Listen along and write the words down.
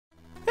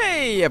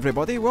Hey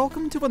everybody,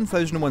 welcome to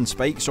 1001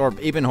 Spikes, or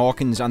Aban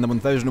Hawkins and the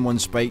 1001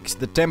 Spikes,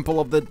 the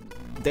Temple of the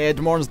Dead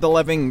mourns the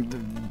living,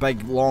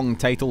 big long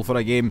title for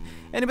a game.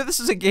 Anyway, this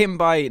is a game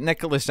by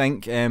Nicholas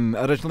Inc.,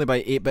 originally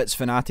by 8-Bits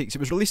Fanatics. It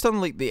was released on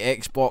like the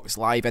Xbox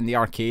Live in the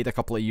arcade a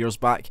couple of years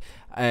back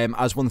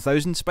as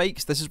 1000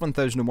 Spikes. This is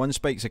 1001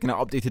 Spikes, a kind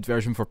of updated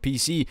version for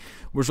PC. It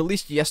was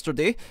released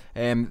yesterday,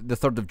 the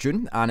 3rd of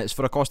June, and it's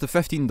for a cost of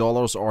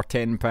 $15 or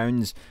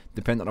 £10,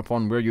 depending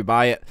upon where you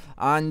buy it.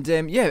 And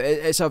yeah,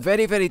 it's a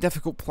very, very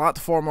difficult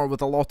platformer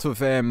with a lot of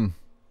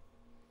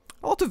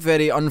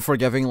very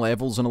unforgiving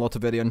levels and a lot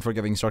of very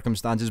unforgiving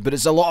circumstances, but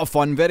it's a lot of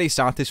fun, very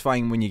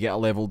satisfying when you get a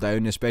level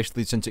down,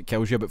 especially since it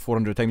kills you about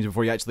 400 times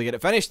before you actually get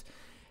it finished.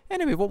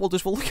 Anyway, what we'll do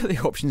is we'll look at the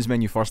options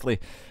menu firstly.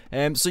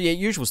 So yeah,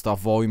 usual stuff,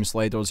 volume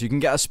sliders. You can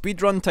get a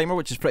speedrun timer,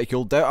 which is pretty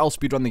cool. Doubt I'll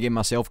speedrun the game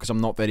myself because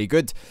I'm not very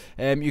good.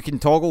 You can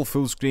toggle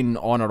full screen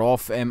on or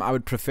off. I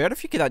would prefer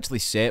if you could actually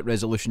set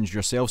resolutions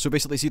yourself. So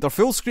basically it's either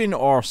full screen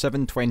or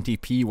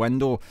 720p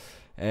window.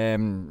 I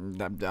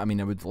mean,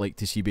 I would like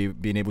to see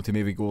being able to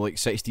maybe go like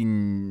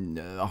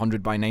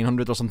 1600 by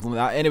 900 or something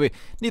like that. Anyway,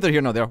 neither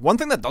here nor there. One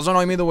thing that does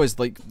annoy me though is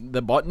like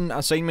the button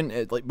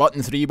assignment, like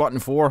button 3, button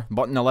 4,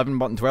 button 11,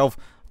 button 12.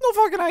 No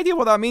fucking idea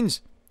what that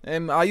means.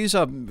 I use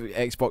a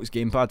Xbox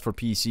gamepad for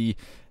PC.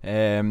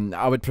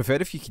 I would prefer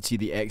if you could see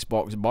the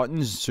Xbox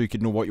buttons so you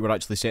could know what you were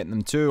actually setting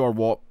them to or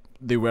what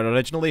they were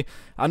originally.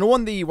 I know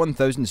on the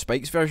 1000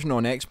 Spikes version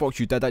on Xbox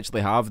you did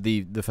actually have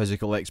the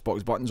physical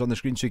Xbox buttons on the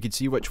screen so you could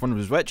see which one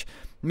was which.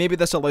 Maybe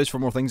this allows for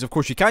more things. Of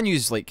course you can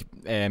use like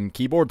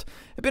keyboard.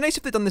 It'd be nice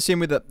if they'd done the same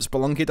way that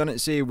Spelunky done it,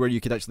 say, where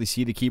you could actually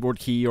see the keyboard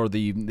key or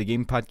the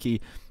gamepad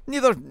key.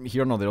 Neither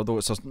here nor there though.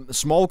 It's a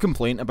small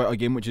complaint about a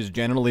game which is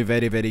generally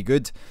very, very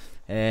good.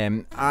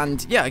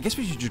 And yeah, I guess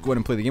we should just go in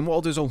and play the game. What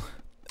I'll do is I'll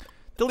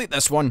delete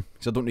this one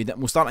because I don't need it.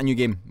 We'll start a new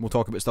game. We'll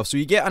talk about stuff. So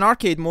you get an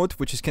arcade mode,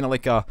 which is kind of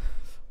like a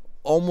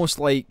almost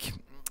like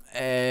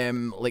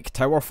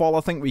Towerfall,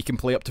 I think, where you can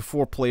play up to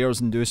 4 players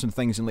and do some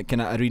things in like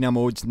kind of arena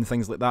modes and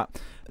things like that.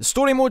 The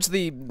story mode's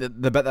the bit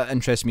that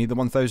interests me, the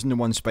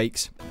 1001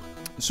 Spikes.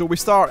 So we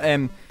start,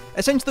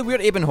 essentially we're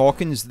Aban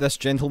Hawkins, this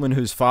gentleman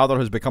whose father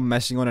has become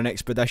missing on an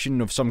expedition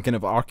of some kind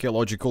of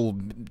archaeological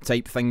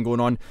type thing going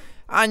on,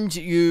 and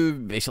you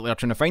basically are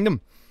trying to find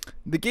him.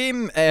 The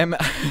game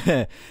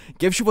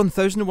gives you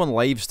 1001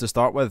 lives to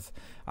start with,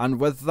 and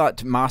with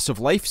that mass of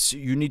lives,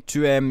 you need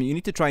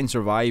to try and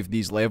survive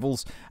these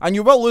levels, and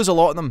you will lose a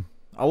lot of them.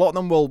 A lot of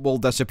them will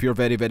disappear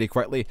very, very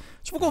quickly.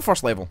 So we'll go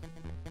first level.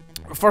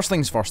 First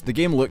things first, the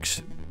game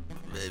looks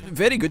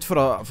very good for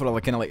a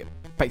kind of like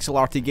pixel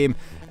arty game.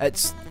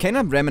 It's kind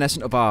of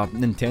reminiscent of a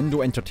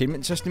Nintendo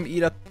Entertainment System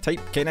era type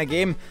kind of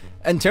game.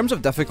 In terms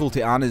of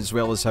difficulty and as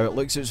well as how it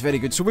looks, it's very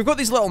good. So we've got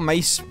these little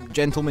mice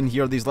gentlemen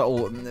here, these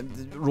little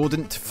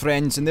rodent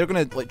friends, and they're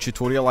going to like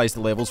tutorialise the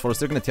levels for us.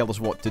 They're going to tell us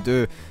what to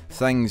do,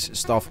 things,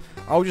 stuff.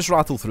 I'll just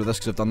rattle through this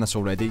because I've done this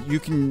already. You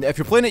can, if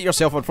you're playing it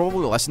yourself, I'd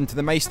probably listen to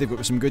the mice. They've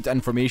got some good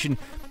information.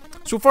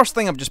 So first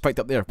thing I've just picked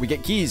up there, we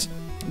get keys.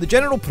 The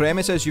general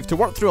premise is you have to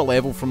work through a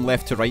level from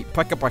left to right,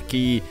 pick up a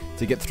key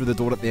to get through the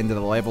door at the end of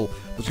the level.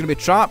 There's going to be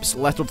traps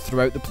littered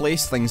throughout the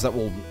place, things that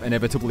will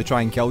inevitably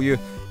try and kill you.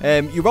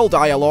 You will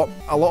die a lot.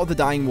 A lot of the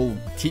dying will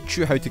teach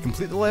you how to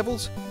complete the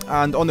levels,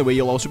 and on the way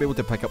you'll also be able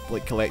to pick up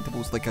like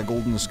collectibles like a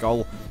golden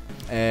skull.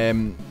 I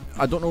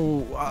don't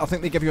know, I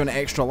think they give you an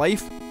extra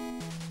life.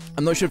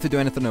 I'm not sure if they do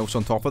anything else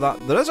on top of that.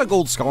 There is a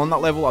gold skull on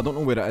that level, I don't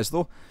know where it is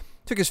though.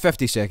 Took us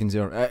 50 seconds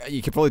there.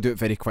 You could probably do it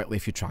very quickly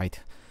if you tried.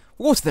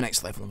 We'll go to the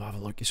next level and have a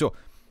look. So,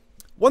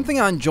 one thing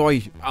I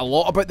enjoy a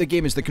lot about the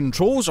game is the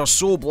controls are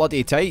so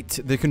bloody tight.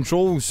 The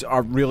controls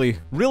are really,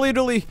 really,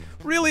 really,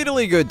 really,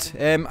 really good.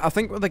 I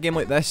think with a game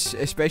like this,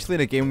 especially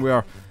in a game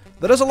where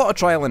there is a lot of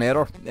trial and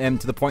error,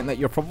 to the point that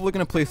you're probably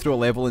going to play through a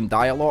level and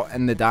die a lot,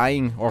 and the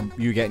dying, or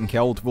you getting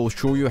killed, will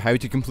show you how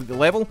to complete the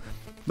level.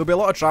 There'll be a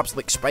lot of traps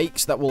like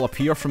spikes that will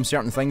appear from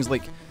certain things,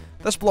 like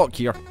this block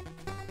here.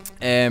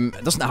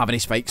 It doesn't have any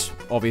spikes,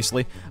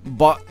 obviously,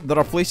 but there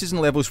are places in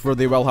levels where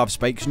they will have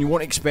spikes, and you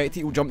won't expect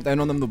it. You'll jump down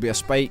on them, there'll be a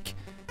spike.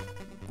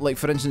 Like,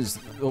 for instance,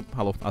 oh,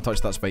 hello, I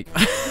touched that spike.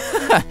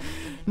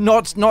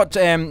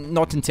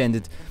 Not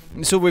intended.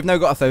 So we've now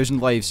got 1,000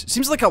 lives.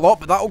 Seems like a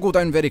lot, but that'll go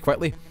down very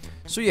quickly.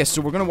 So yes,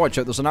 so we're going to watch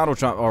out. There's an arrow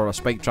trap, or a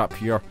spike trap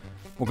here.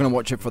 We're going to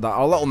watch out for that.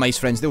 Our little mice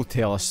friends, they'll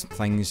tell us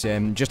things,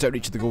 just out of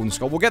reach of the golden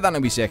skull. We'll get that in a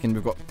wee second.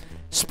 We've got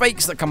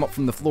spikes that come up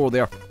from the floor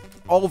there.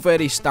 All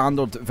very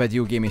standard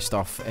video gamey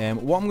stuff.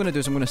 What I'm going to do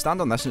is I'm going to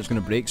stand on this and it's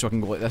going to break, so I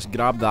can go like this,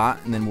 grab that,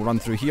 and then we'll run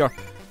through here.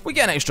 We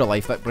get an extra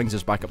life, that brings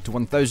us back up to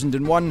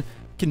 1001.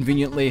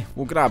 Conveniently,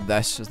 we'll grab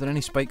this. Is there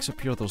any spikes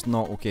up here? There's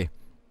not, okay.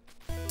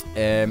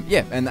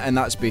 Yeah, and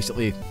that's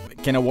basically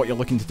kind of what you're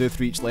looking to do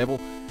through each level.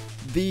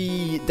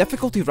 The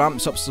difficulty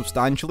ramps up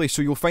substantially,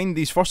 so you'll find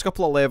these first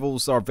couple of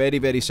levels are very,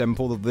 very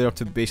simple. They're there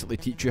to basically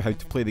teach you how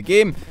to play the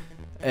game.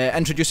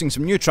 Introducing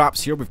some new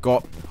traps here. We've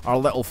got our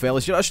little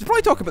fellas here. I should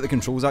probably talk about the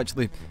controls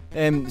actually.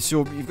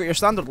 So you've got your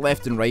standard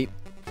left and right.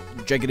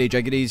 jiggery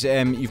jiggeries.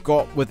 You've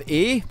got with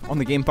A on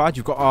the gamepad,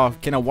 you've got a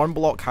kind of 1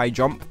 block high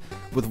jump.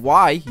 With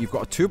Y, you've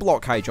got a 2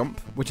 block high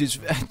jump, which is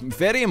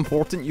very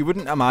important. You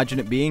wouldn't imagine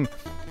it being,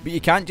 but you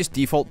can't just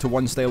default to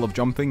one style of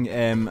jumping.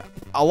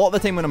 A lot of the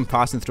time when I'm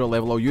passing through a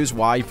level, I'll use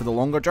Y for the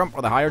longer jump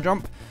or the higher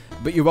jump,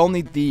 but you will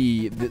need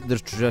the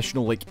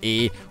traditional like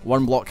A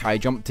 1 block high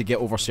jump to get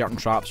over certain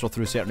traps or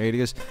through certain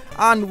areas.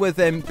 And with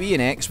B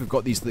and X, we've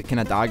got these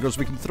kind of daggers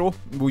we can throw.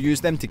 We'll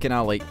use them to kind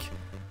of like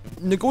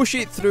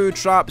negotiate through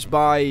traps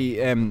by,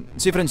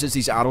 say for instance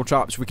these arrow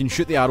traps, we can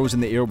shoot the arrows in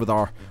the air with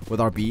our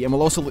B, and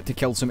we'll also look to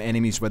kill some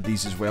enemies with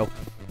these as well.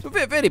 So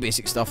very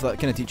basic stuff that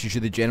kind of teaches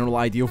you the general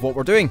idea of what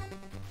we're doing.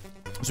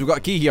 So we've got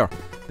a key here.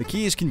 The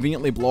key is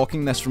conveniently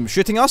blocking this from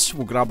shooting us.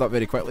 We'll grab that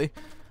very quickly.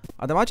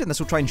 I'd imagine this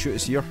will try and shoot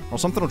us here, or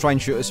something will try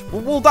and shoot us.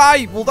 We'll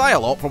die a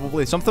lot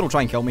probably. Something will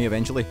try and kill me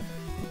eventually.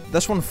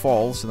 This one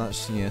falls, and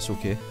that's, yes,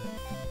 okay.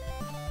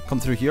 Come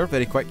through here,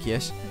 very quick,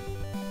 yes.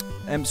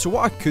 So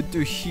what I could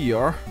do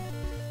here...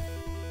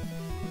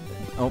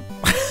 Oh.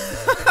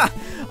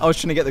 I was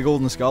trying to get the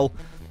golden skull.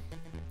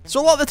 So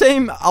a lot of the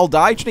time, I'll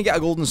die trying to get a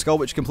golden skull,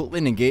 which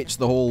completely negates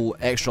the whole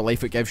extra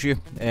life it gives you.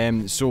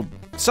 So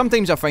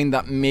sometimes I find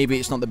that maybe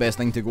it's not the best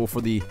thing to go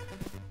for the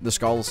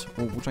skulls.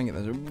 Oh, we'll try and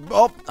get this.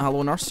 Oh,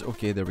 hello nurse.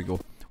 Okay, there we go.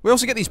 We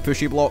also get these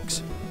pushy blocks,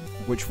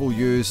 which we'll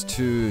use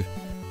to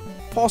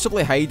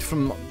possibly hide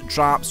from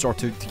traps or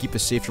to keep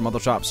us safe from other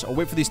traps. I'll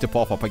wait for these to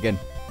pop up again.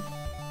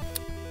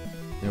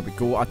 There we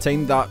go. I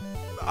timed that.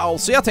 I'll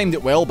say I timed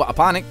it well, but I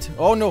panicked.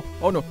 Oh no,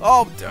 oh no,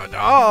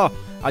 oh,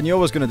 I knew I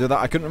was going to do that.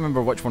 I couldn't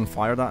remember which one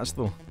fired at us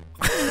though.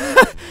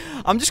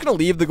 I'm just going to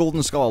leave the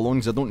golden skull alone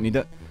because I don't need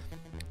it.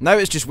 Now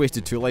it's just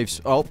wasted 2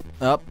 lives. Oh,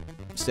 up,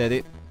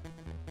 steady.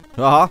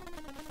 Haha.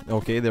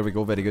 Okay, there we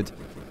go, very good.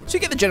 So you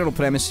get the general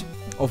premise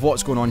of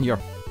what's going on here,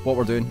 what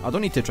we're doing. I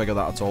don't need to trigger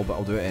that at all, but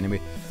I'll do it anyway.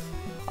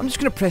 I'm just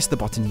going to press the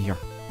button here.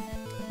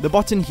 The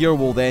button here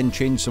will then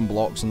change some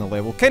blocks in the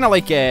level. Kind of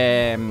like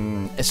a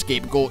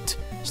scapegoat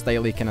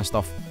styly kind of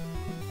stuff.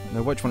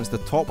 Now which one? It's the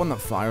top one that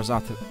fires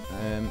at it.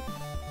 I'm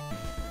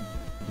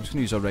just going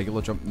to use a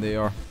regular jump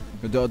there.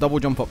 We'll do a double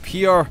jump up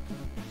here.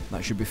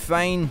 That should be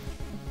fine.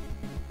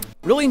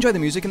 Really enjoy the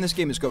music in this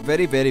game. It's got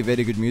very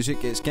good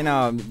music. It's kind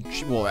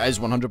of, well, it is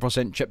 100%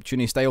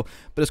 chiptune style,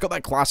 but it's got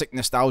that classic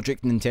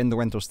nostalgic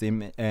Nintendo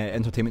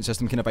entertainment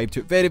system kind of vibe to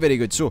it. Very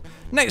good. So,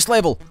 next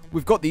level,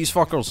 we've got these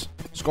fuckers.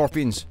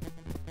 Scorpions.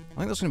 I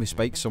think there's going to be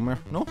spikes somewhere.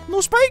 No?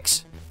 No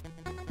spikes?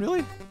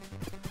 Really?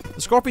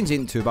 The scorpions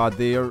ain't too bad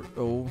there.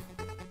 Oh.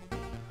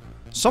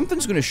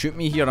 Something's going to shoot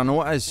me here, I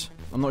know it is.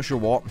 I'm not sure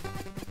what.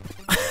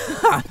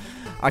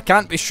 I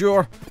can't be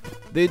sure.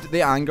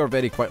 They anger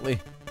very quickly.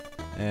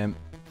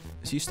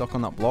 Is he stuck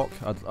on that block?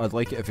 I'd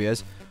like it if he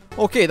is.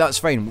 Okay, that's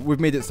fine. We've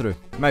made it through.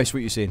 Mouse, what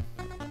are you saying?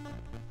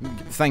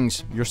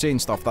 Things. You're saying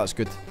stuff. That's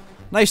good.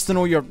 Nice to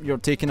know you're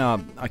taking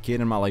a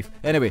care in my life.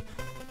 Anyway.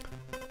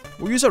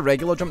 We'll use a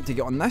regular jump to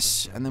get on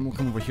this, and then we'll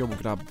come over here, we'll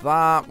grab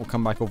that, we'll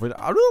come back over here.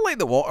 I really like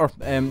the water.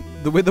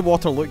 The way the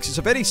water looks, it's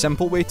a very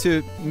simple way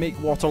to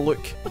make water look.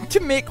 To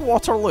make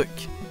water look!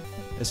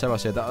 That's how I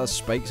said that. That's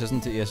spikes,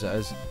 isn't it? Yes, it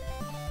is.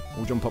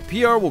 We'll jump up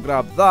here, we'll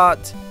grab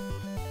that.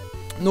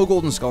 No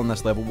golden skull in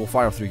this level, we'll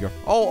fire through here.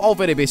 All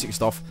very basic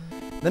stuff.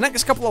 The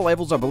next couple of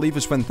levels, I believe,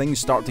 is when things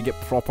start to get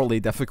properly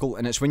difficult,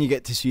 and it's when you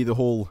get to see the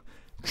whole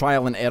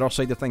trial and error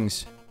side of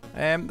things.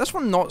 This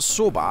one not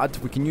so bad.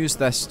 We can use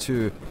this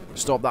to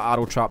stop that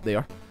arrow trap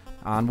there,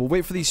 and we'll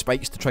wait for these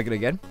spikes to trigger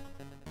again.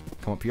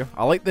 Come up here.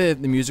 I like the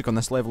music on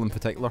this level in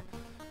particular.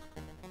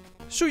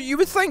 So you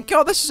would think,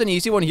 oh, this is an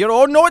easy one here.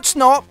 Oh no, it's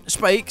not.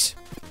 Spikes.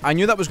 I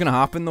knew that was going to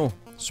happen though,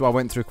 so I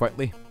went through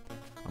quickly.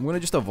 I'm going to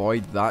just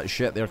avoid that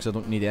shit there because I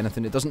don't need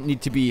anything. It doesn't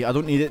need to be, I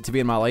don't need it to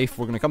be in my life.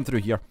 We're going to come through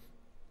here.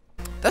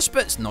 This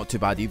bit's not too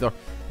bad either.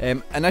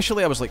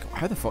 Initially I was like,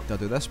 how the fuck do I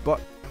do this?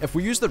 But if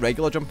we use the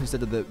regular jump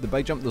instead of the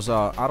big jump, there's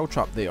a arrow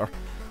trap there.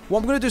 What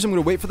I'm going to do is I'm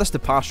going to wait for this to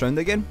pass round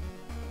again.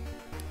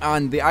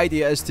 And the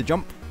idea is to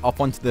jump up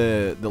onto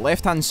the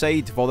left hand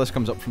side while this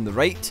comes up from the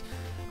right.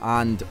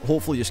 And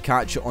hopefully just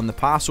catch it on the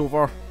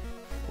passover.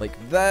 Like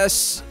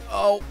this.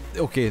 Oh,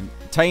 okay.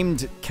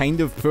 Timed kind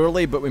of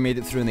poorly, but we made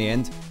it through in the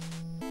end.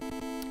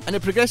 And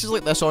it progresses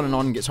like this on and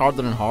on, gets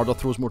harder and harder,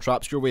 throws more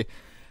traps your way.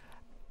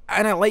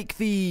 And I like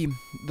the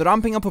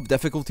ramping up of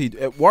difficulty.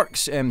 It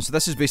works. So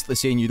this is basically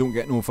saying you don't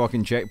get no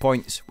fucking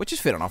checkpoints, which is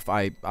fair enough.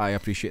 I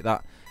appreciate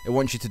that. It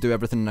wants you to do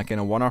everything in a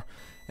kind of oneer.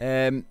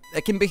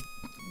 It can be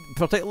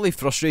particularly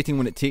frustrating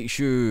when it takes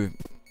you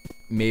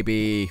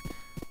maybe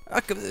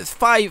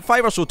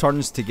five or so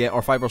turns to get,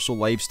 or 5 or so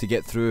lives to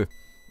get through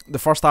the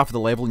first half of the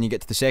level, and you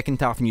get to the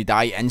second half and you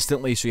die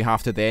instantly, so you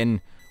have to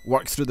then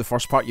work through the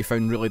first part you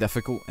found really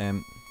difficult.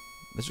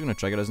 This is going to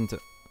trigger, isn't it?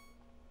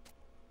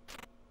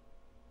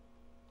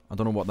 I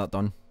don't know what that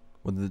done.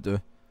 What did it do?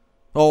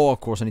 Oh, of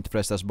course, I need to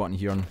press this button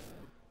here and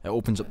it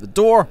opens up the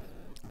door.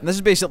 And this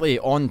is basically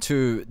on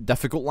to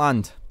difficult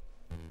land.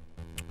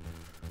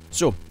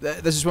 So,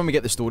 this is when we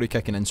get the story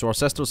kicking in. So our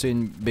sister's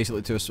saying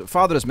basically to us,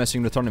 father is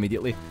missing, return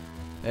immediately.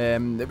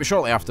 It was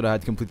shortly after I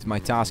had completed my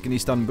task in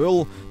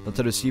Istanbul that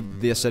I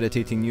received the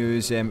aciditating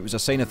news. It was a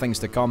sign of things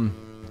to come.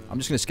 I'm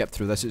just going to skip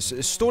through this.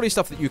 It's story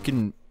stuff that you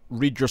can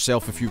read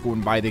yourself if you go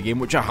and buy the game,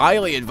 which I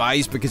highly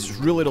advise because it's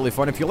really, really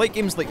fun. If you like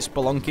games like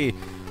Spelunky,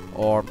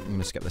 or... I'm going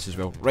to skip this as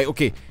well. Right,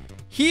 okay.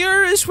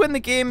 Here is when the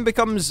game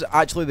becomes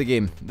actually the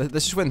game.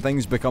 This is when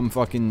things become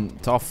fucking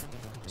tough.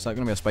 Is that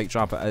going to be a spike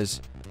trap? It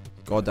is.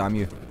 God damn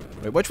you.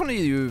 Right, which one of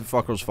you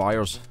fuckers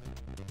fires?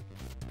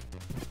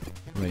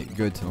 Right,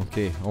 good.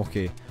 Okay,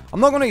 okay. I'm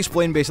not going to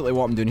explain basically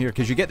what I'm doing here,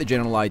 because you get the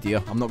general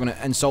idea. I'm not going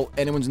to insult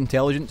anyone's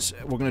intelligence.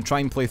 We're going to try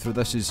and play through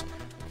this as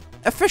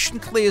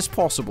efficiently as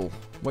possible.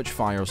 Which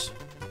fires?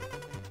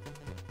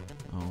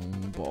 Oh,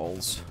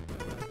 balls.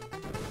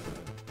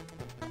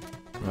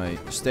 Right,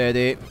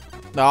 steady.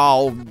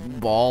 Oh,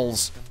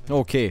 balls.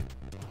 Okay.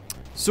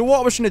 So what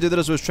I was trying to do there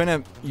is I was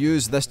trying to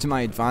use this to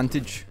my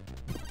advantage.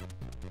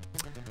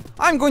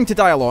 I'm going to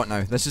die a lot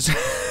now. This is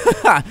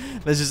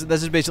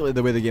this is basically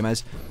the way the game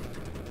is.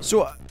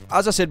 So,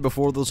 as I said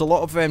before, there's a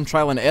lot of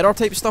trial and error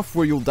type stuff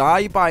where you'll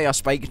die by a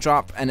spike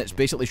trap, and it's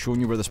basically showing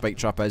you where the spike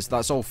trap is.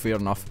 That's all fair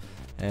enough.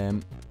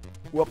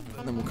 Whoop,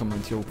 and then we'll come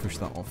around here, we'll push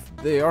that off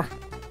there.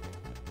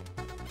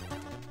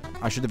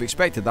 I should have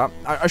expected that.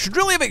 I should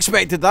really have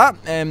expected that.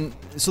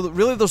 So that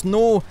really there's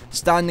no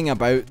standing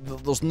about.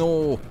 There's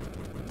no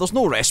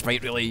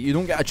respite really. You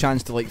don't get a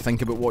chance to like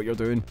think about what you're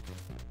doing.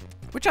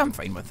 Which I'm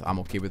fine with. I'm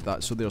okay with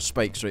that. So there's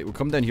spikes, right? We'll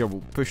come down here,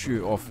 we'll push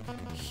you off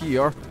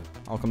here.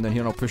 I'll come down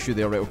here and I'll push you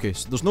there, right? Okay,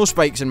 so there's no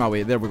spikes in my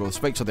way. There we go. The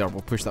spikes are there.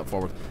 We'll push that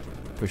forward.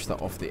 Push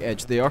that off the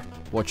edge there.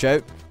 Watch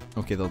out.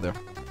 Okay, they're there.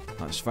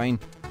 That's fine.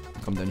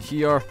 Come down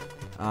here.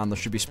 And there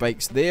should be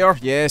spikes there.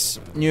 Yes.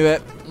 Knew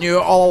it. Knew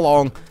it all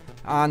along.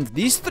 And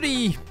these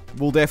three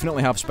will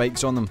definitely have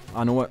spikes on them.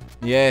 I know it.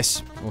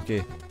 Yes.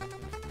 Okay.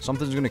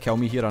 Something's going to kill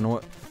me here. I know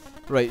it.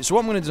 Right, so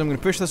what I'm going to do is I'm going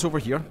to push this over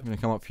here. I'm going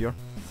to come up here.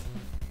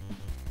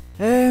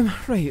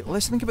 Right,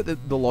 let's think about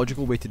the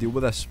logical way to deal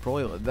with this.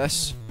 Probably like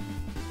this.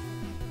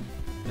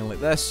 And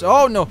like this.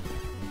 Oh, no!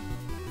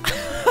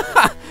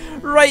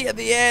 Right at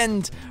the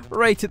end!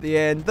 Right at the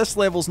end. This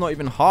level's not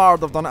even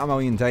hard. I've done it a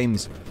million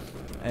times.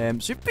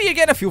 But you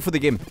get a feel for the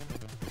game.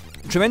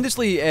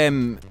 Tremendously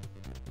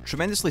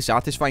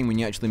satisfying when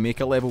you actually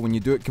make a level, when you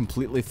do it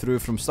completely through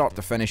from start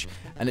to finish,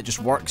 and it just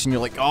works, and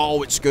you're like,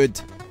 oh, it's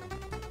good.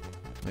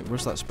 Like,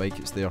 where's that spike?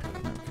 It's there.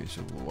 Okay,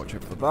 so we'll watch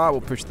out for that.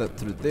 We'll push that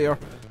through there.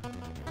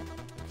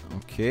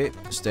 Okay,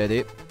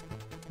 steady.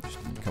 Just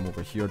come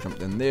over here,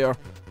 jump in there.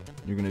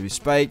 You're going to be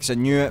spikes. I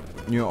knew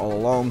it. Knew it all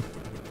along.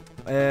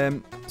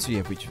 So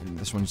yeah,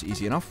 this one's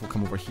easy enough. We'll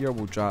come over here.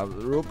 We'll grab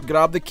the rope.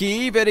 Grab the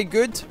key. Very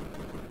good.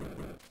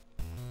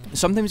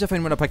 Sometimes I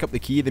find when I pick up the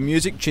key, the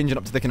music changing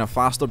up to the kind of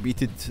faster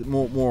beated,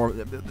 more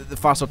the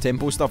faster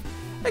tempo stuff,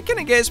 it kind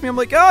of gets me. I'm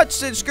like, ah,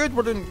 it's good.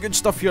 We're doing good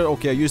stuff here.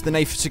 Okay, I used the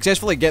knife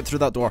successfully. Get through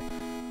that door.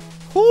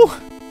 Whew.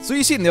 So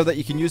you see in there that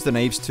you can use the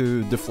knives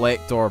to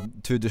deflect or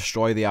to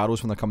destroy the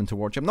arrows when they're coming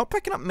towards you. I'm not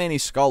picking up many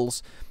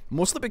skulls,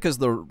 mostly because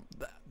they're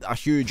a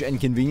huge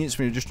inconvenience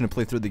when you're just trying to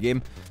play through the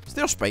game. So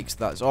they're spikes,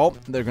 that's all.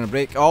 They're going to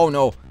break. Oh,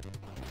 no.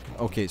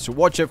 Okay, so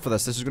watch out for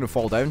this. This is going to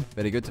fall down.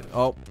 Very good.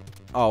 Oh,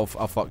 I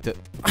fucked it.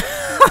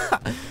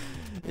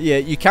 Yeah,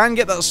 you can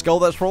get that skull.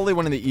 That's probably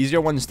one of the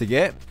easier ones to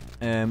get.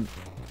 So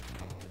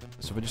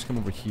if I just come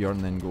over here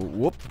and then go,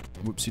 whoop,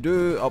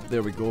 whoopsie-doo, up,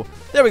 there we go.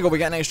 There we go, we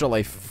get an extra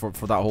life for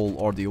that whole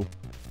ordeal.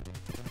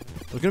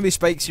 There's going to be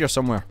spikes here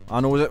somewhere.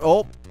 I know it.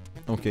 Oh,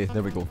 okay,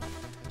 there we go.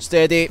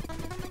 Steady.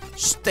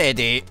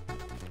 Steady.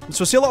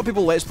 So see a lot of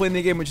people let's playing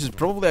the game, which is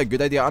probably a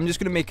good idea. I'm just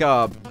going to make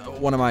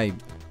one of my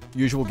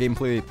usual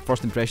gameplay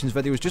first impressions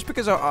videos, just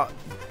because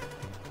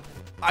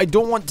I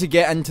don't want to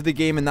get into the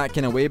game in that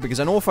kind of way, because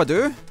I know if I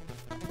do,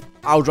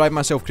 I'll drive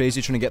myself crazy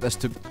trying to get this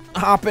to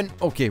happen.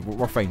 Okay,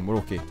 we're fine, we're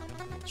okay.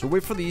 So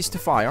wait for these to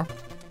fire.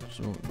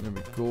 So there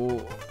we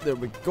go, there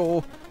we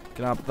go.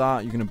 Grab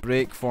that, you're going to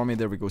break for me,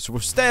 there we go. So we'll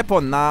step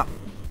on that.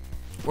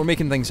 We're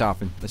making things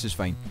happen, this is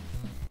fine.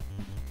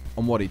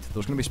 I'm worried,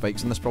 there's going to be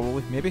spikes in this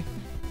probably, maybe.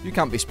 You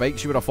can't be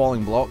spikes, you were a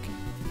falling block.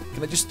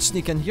 Can I just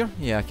sneak in here?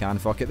 Yeah, I can,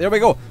 fuck it, there we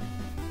go.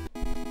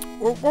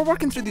 We're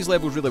working through these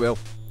levels really well.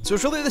 So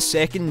it's really the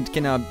second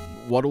kind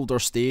of world or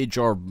stage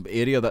or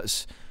area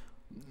that's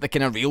the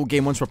kind of real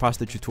game once we're past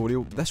the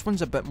tutorial. This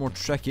one's a bit more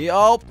tricky.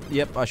 Oh,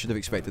 yep, I should have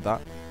expected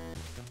that.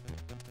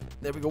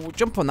 There we go, we'll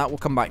jump on that, we'll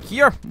come back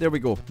here. There we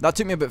go. That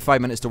took me about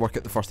 5 minutes to work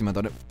out the first time I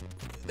done it.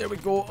 There we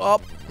go,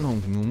 up.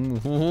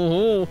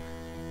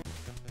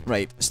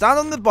 Right, stand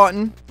on the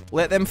button,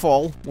 let them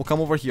fall, we'll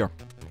come over here.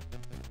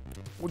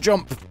 We'll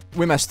jump.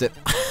 We missed it.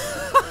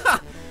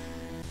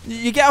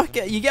 You get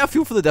a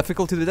feel for the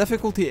difficulty. The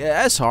difficulty,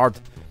 it is hard.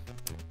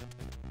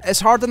 It's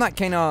hard in that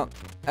kind of,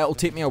 it'll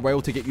take me a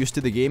while to get used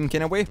to the game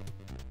kind of way.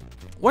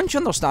 Once you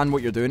understand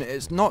what you're doing,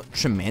 it's not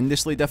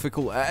tremendously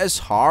difficult. It is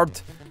hard,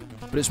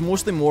 but it's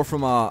mostly more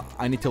from a,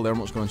 I need to learn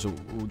what's going on. So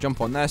we'll jump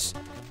on this.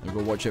 We'll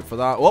go watch it for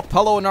that. Oh,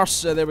 hello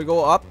nurse. There we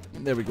go. Up.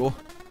 There we go.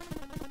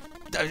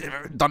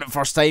 Done it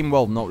first time.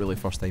 Well, not really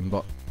first time,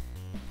 but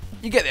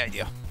you get the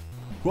idea.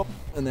 Whoop.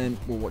 And then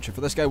we'll watch it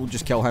for this guy. We'll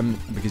just kill him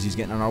because he's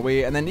getting in our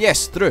way. And then,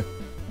 yes, through.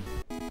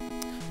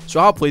 So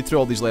I have played through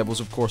all these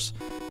levels, of course.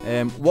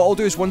 What I'll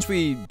do is once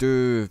we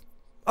do...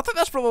 I think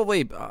that's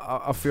probably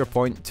a fair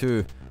point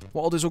to...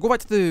 What I'll do is we'll go back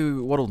to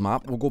the world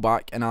map, we'll go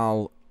back and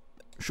I'll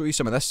show you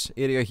some of this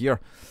area here.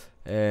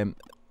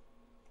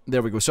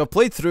 There we go. So I've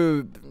played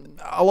through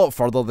a lot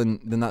further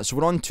than that. So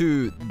we're on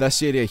to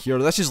this area here.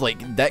 This is like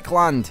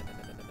Dickland.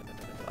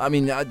 I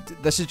mean,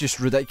 this is just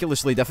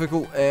ridiculously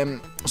difficult.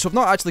 So I've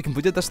not actually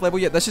completed this level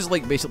yet. This is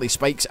like basically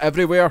spikes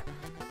everywhere.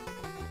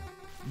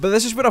 But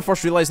this is where I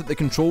first realised that the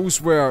controls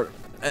were,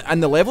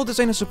 and the level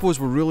design I suppose,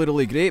 were really,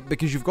 really great.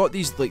 Because you've got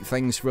these like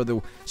things where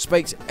they'll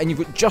spikes and you've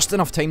got just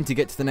enough time to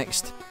get to the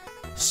next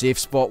safe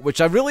spot. Which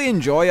I really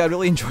enjoy. I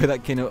really enjoy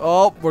that kind of...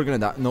 Oh, we're gonna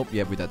die. Nope,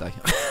 yeah, we did die.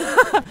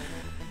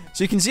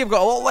 So you can see I've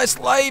got a lot less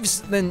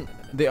lives than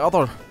the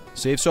other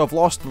save. So I've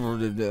lost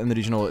in the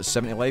region of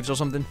 70 lives or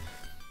something.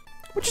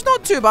 Which is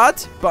not too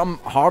bad, but I'm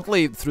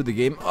hardly through the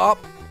game. Up.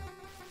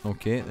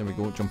 Okay, there we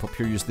go. Jump up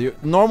here, use the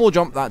normal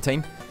jump that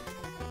time.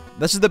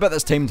 This is the bit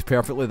that's timed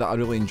perfectly that I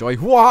really enjoy.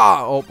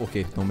 Wow! Oh,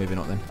 okay. No, maybe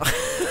not then.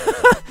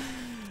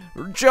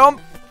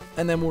 Jump!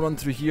 And then we'll run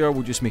through here.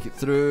 We'll just make it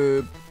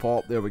through.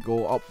 Pop. There we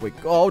go. Up we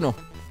go. Oh, no.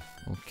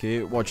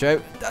 Okay, watch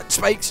out. That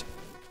spikes.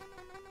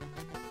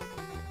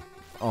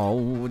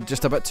 Oh,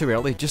 just a bit too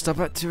early. Just a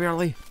bit too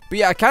early. But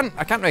yeah, I can't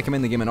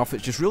recommend the game enough.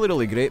 It's just really,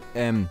 really great.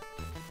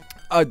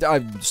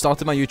 I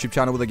started my YouTube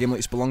channel with a game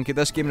like Spelunky.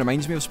 This game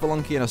reminds me of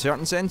Spelunky in a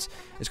certain sense.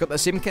 It's got the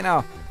same kind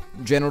of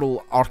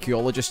general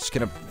archaeologist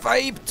kind of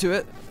vibe to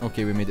it.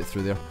 Okay, we made it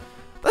through there.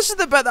 This is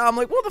the bit that I'm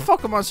like, what the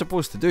fuck am I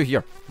supposed to do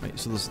here? Right,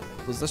 so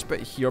there's this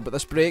bit here, but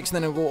this breaks, and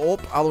then it'll go, oh,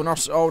 hello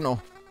nurse. Oh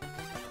no.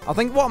 I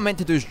think what I'm meant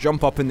to do is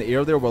jump up in the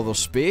air there where there's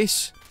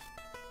space.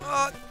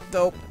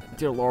 No,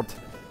 dear lord.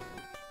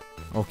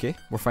 Okay,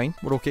 we're fine.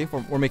 We're okay.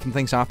 We're making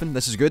things happen.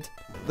 This is good.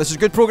 This is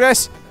good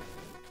progress.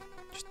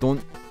 Just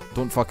don't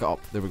fuck it up.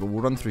 There we go.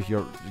 We'll run through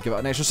here. Give it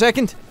an extra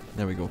second.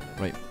 There we go.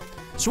 Right.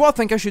 So what I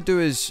think I should do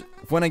is,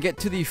 when I get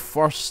to the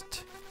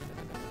first...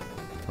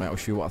 Right, I'll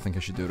show you what I think I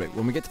should do. Right,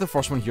 when we get to the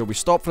first one here, we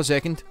stop for a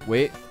second.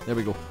 Wait. There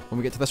we go. When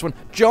we get to this one,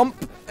 jump.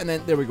 And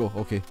then, there we go.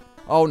 Okay.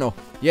 Oh, no.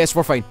 Yes,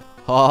 we're fine.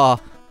 Ha.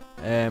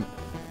 Can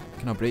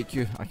I break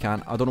you? I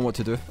can't. I don't know what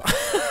to do.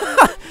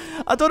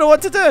 I don't know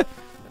what to do.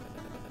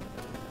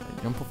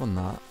 Jump up on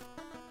that,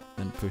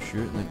 then push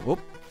you, and then whoop,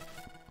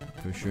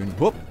 push you, and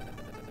whoop,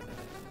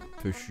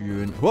 push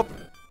you, and whoop.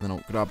 Then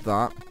I'll grab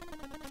that.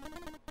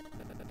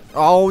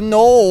 Oh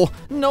no,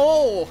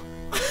 no!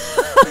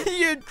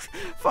 You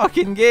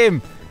fucking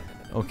game.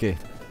 Okay,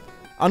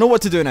 I know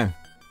what to do now.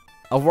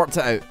 I've worked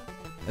it out.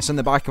 It's in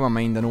the back of my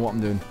mind. I know what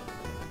I'm doing.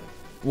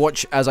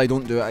 Watch as I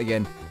don't do it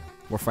again.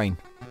 We're fine.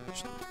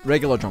 Just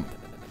regular jump.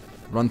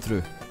 Run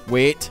through.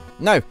 Wait.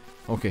 Now.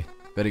 Okay.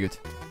 Very good.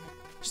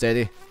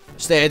 Steady.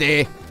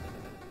 Steady!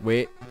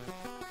 Wait.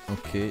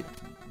 Okay.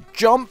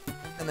 Jump!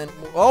 And then...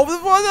 Oh,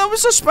 that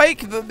was a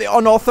spike! The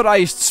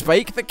unauthorized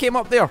spike that came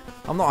up there.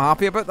 I'm not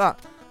happy about that.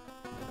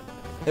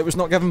 It was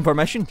not given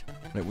permission.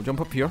 Right, we'll jump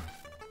up here.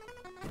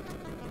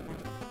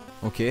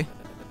 Okay.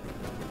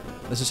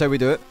 This is how we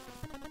do it.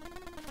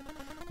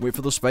 Wait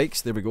for those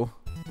spikes. There we go.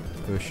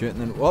 Push it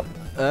and then up.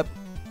 Up.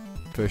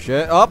 Push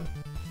it. Up.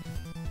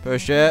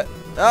 Push it.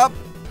 Up.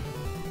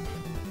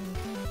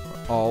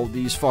 All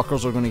these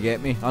fuckers are going to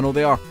get me. I know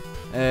they are.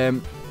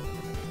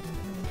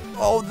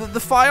 Oh, the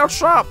fire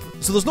trap!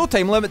 So there's no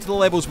time limit to the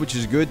levels, which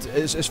is good,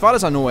 as far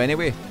as I know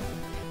anyway.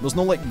 There's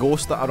no like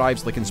ghost that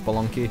arrives like in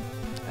Spelunky.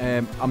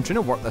 I'm trying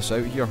to work this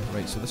out here.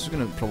 Right, so this is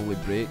going to probably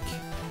break.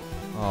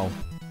 Oh.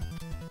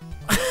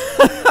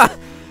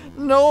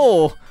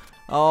 No!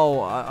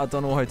 Oh, I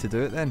don't know how to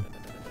do it then.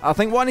 I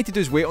think what I need to do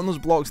is wait on those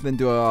blocks and then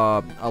do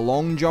a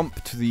long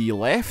jump to the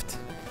left.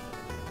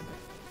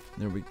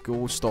 There we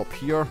go, stop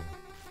here.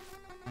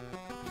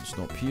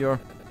 Stop here.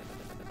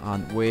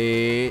 And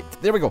wait.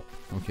 There we go.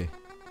 Okay.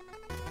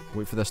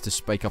 Wait for this to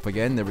spike up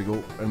again. There we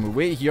go. And we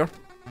wait here.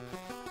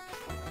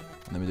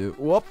 And then we do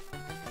whoop.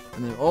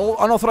 And then oh,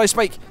 unauthorized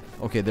spike.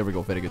 Okay, there we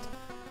go. Very good.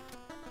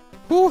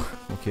 Whew.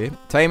 Okay.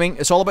 Timing.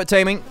 It's all about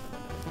timing.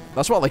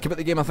 That's what I like about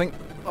the game. I think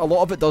a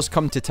lot of it does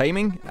come to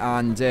timing.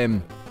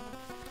 And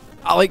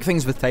I like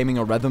things with timing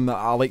or rhythm.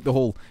 I like the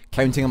whole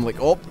counting. I'm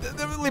like, oh,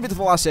 leave it to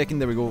the last second.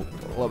 There we go.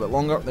 A little bit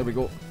longer. There we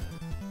go.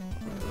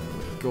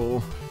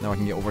 Go. Now I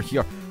can get over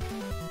here.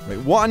 Right,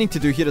 what I need to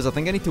do here is I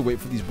think I need to wait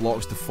for these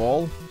blocks to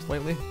fall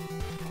slightly.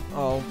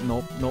 Oh,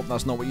 nope, nope,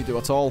 that's not what you do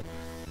at all.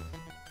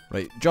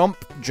 Right, jump,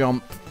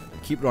 jump,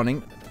 keep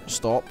running,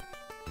 stop.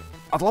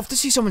 I'd love to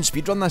see someone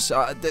speedrun this.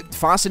 It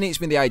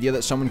fascinates me, the idea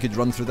that someone could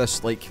run through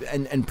this like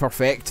and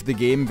perfect the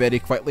game very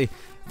quickly.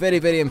 Very,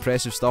 very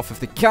impressive stuff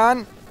if they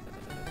can.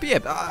 But yeah,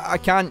 I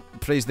can't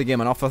praise the game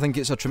enough. I think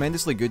it's a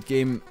tremendously good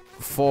game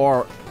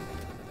for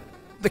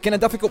the kind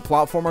of difficult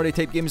platformer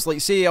type games. Like,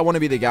 say I Want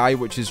to Be the Guy,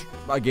 which is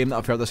a game that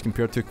I've heard this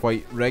compared to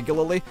quite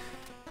regularly.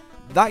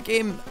 That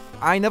game,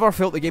 I never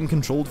felt the game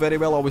controlled very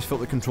well. I always felt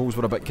the controls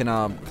were a bit kind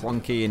of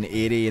clunky and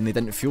airy, and they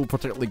didn't feel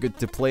particularly good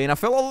to play. And I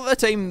felt all the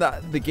time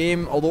that the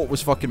game, although it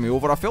was fucking me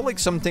over, I felt like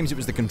sometimes it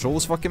was the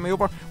controls fucking me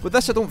over. With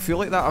this, I don't feel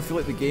like that. I feel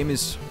like the game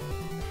is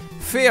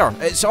fair.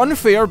 It's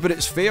unfair, but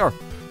it's fair.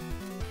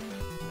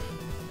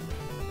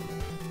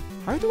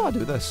 How do I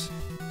do this?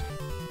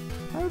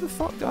 How the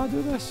fuck do I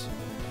do this?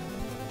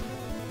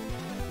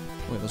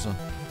 Wait, there's a...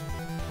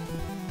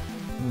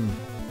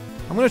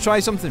 I'm gonna try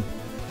something.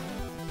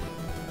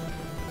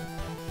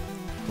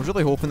 I was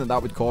really hoping that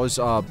that would cause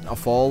a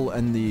fall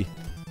in the...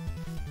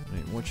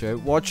 Right, watch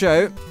out, watch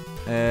out!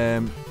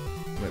 Right,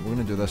 we're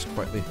gonna do this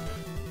quickly.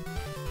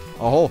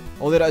 Oh,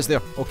 there it is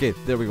there. Okay,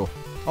 there we go.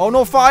 Oh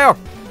no, fire!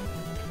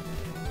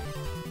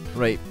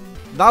 Right,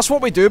 that's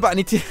what we do, but I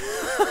need to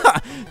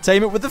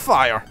time it with the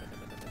fire.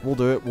 We'll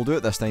do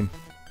it this time.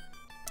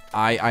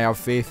 I have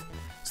faith.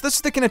 So this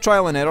is the kind of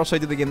trial and error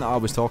side of the game that I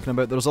was talking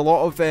about. There's a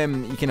lot of,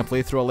 you kind of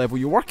play through a level,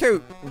 you work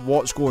out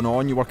what's going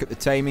on, you work out the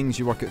timings,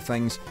 you work out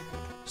things.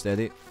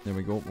 Steady, there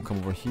we go, we'll come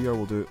over here,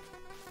 we'll do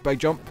big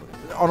jump,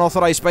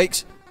 unauthorized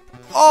spikes.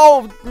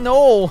 Oh,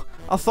 no,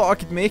 I thought I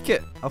could make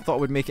it. I thought I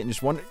would make it in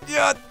just one.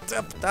 Yeah,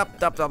 tap.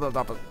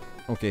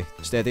 Okay,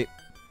 steady.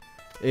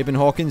 Aban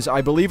Hawkins,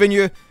 I believe in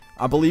you.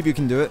 I believe you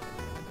can do it.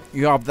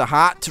 You have the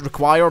hat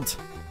required.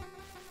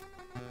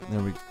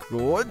 There we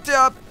go.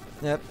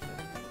 Yep.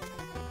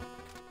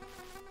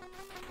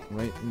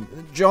 Right,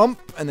 jump,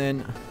 and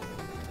then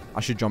I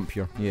should jump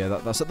here. Yeah,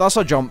 that's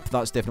a jump.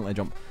 That's definitely a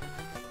jump.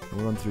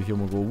 We'll run through here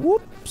and we'll go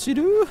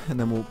whoopsie-doo, and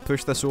then we'll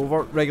push this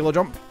over. Regular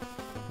jump.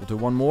 We'll do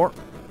one more.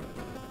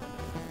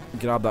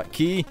 Grab that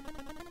key.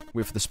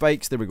 Wait for the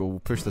spikes. There we go. We'll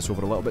push this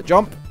over a little bit.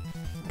 Jump.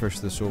 Push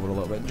this over a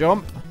little bit.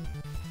 Jump.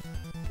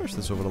 Push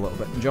this over a little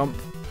bit and jump.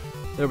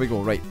 There we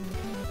go. Right.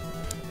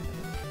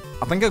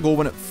 I think I go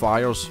when it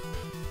fires.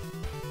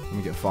 Let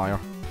me get fire.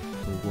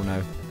 We'll go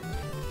now.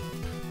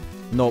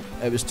 Nope,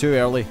 it was too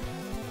early.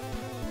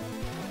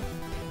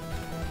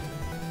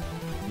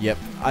 Yep,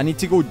 I need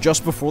to go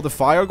just before the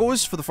fire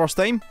goes for the first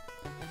time.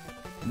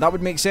 That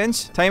would make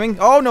sense. Timing.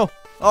 Oh no!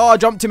 Oh, I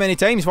jumped too many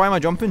times. Why am I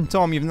jumping?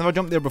 Tom, you've never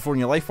jumped there before in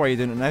your life. Why are you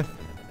doing it now?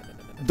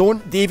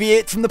 Don't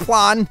deviate from the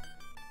plan.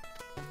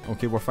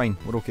 Okay, we're fine.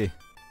 We're okay.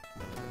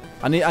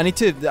 I need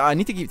to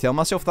keep telling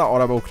myself that,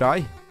 or I will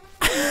cry.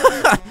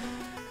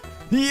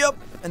 Yep.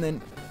 And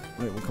then,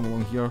 right, we'll come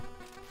along here.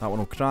 That one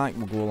will crack.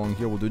 We'll go along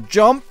here. We'll do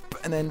jump,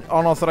 and then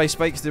unauthorized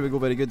spikes. There we go.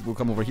 Very good. We'll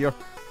come over here.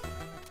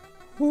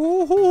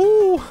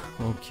 Ooh.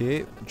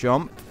 Okay,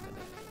 jump.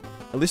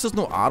 At least there's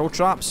no arrow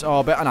traps. Oh,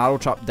 I bet an arrow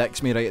trap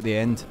dicks me right at the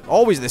end.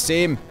 Always the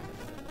same.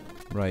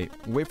 Right,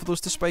 wait for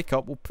those to spike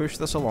up. We'll push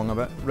this along a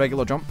bit.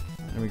 Regular jump.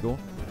 There we go.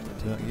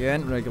 Do it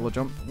again. Regular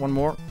jump. One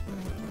more.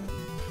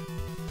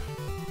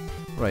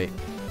 Right.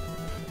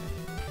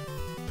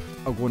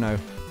 I'll go now.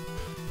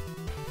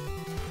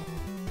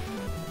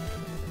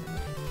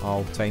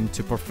 Oh, time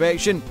to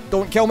perfection.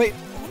 Don't kill me.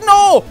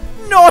 No!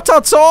 Not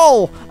at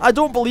all! I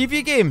don't believe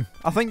you, game.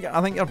 I think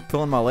you're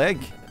pulling my leg.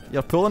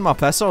 You're pulling my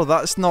pisser.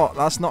 That's not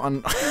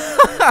an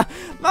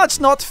that's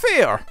not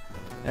fair.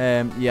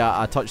 Yeah,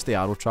 I touched the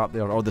arrow trap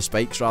there, or the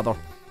spikes rather.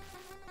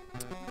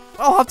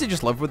 I'll have to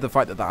just live with the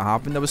fact that that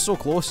happened. I was so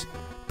close.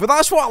 But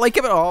that's what I like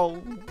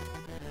about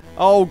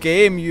oh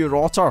game, you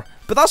rotter.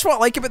 But that's what I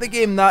like about the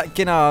game, that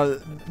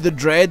kinda the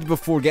dread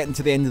before getting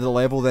to the end of the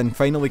level, then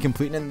finally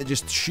completing it, and the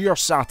just sheer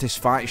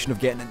satisfaction of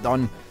getting it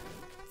done.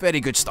 Very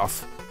good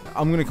stuff.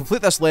 I'm going to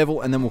complete this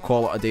level and then we'll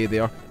call it a day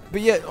there.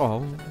 But yeah,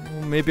 oh,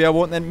 maybe I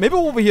won't then. Maybe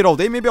we'll be here all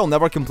day. Maybe I'll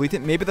never complete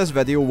it. Maybe this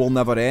video will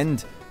never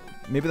end.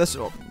 Maybe this...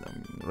 Oh,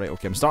 right,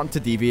 okay, I'm starting to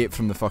deviate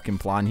from the fucking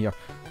plan here.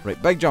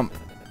 Right, big jump.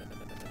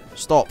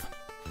 Stop.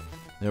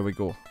 There we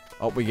go.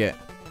 Up we get.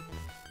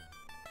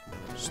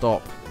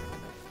 Stop.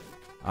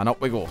 And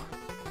up we go.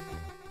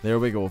 There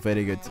we go,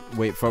 very good.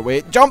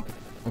 Wait, jump!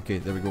 Okay,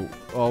 there we go.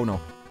 Oh no.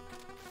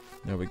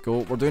 There we go.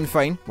 We're doing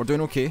fine. We're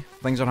doing okay.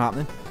 Things are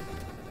happening.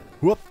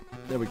 Whoop.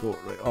 There we go.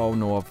 Right. Oh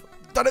no, I've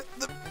done it.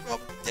 Oh,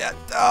 yeah.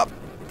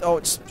 Oh,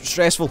 it's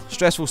stressful.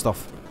 Stressful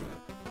stuff.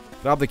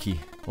 Grab the key.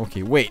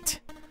 Okay,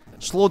 wait.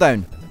 Slow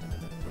down.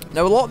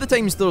 Now, a lot of the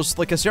times there's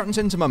like a certain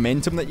sense of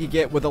momentum that you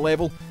get with a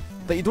level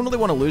that you don't really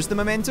want to lose the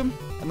momentum.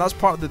 And that's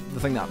part of the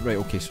thing that... Right,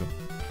 okay, so...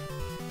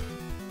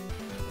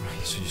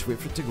 Right, so just wait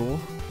for it to go.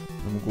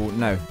 And we'll go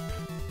now.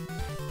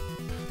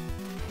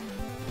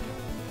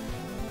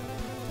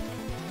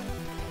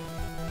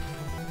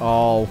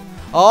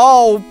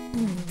 Oh,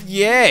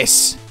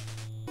 yes!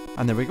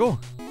 And there we go.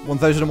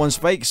 1001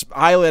 spikes,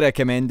 highly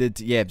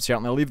recommended. Yeah,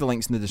 certainly. I'll leave the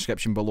links in the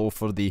description below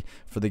for the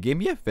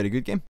game. Yeah, very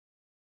good game.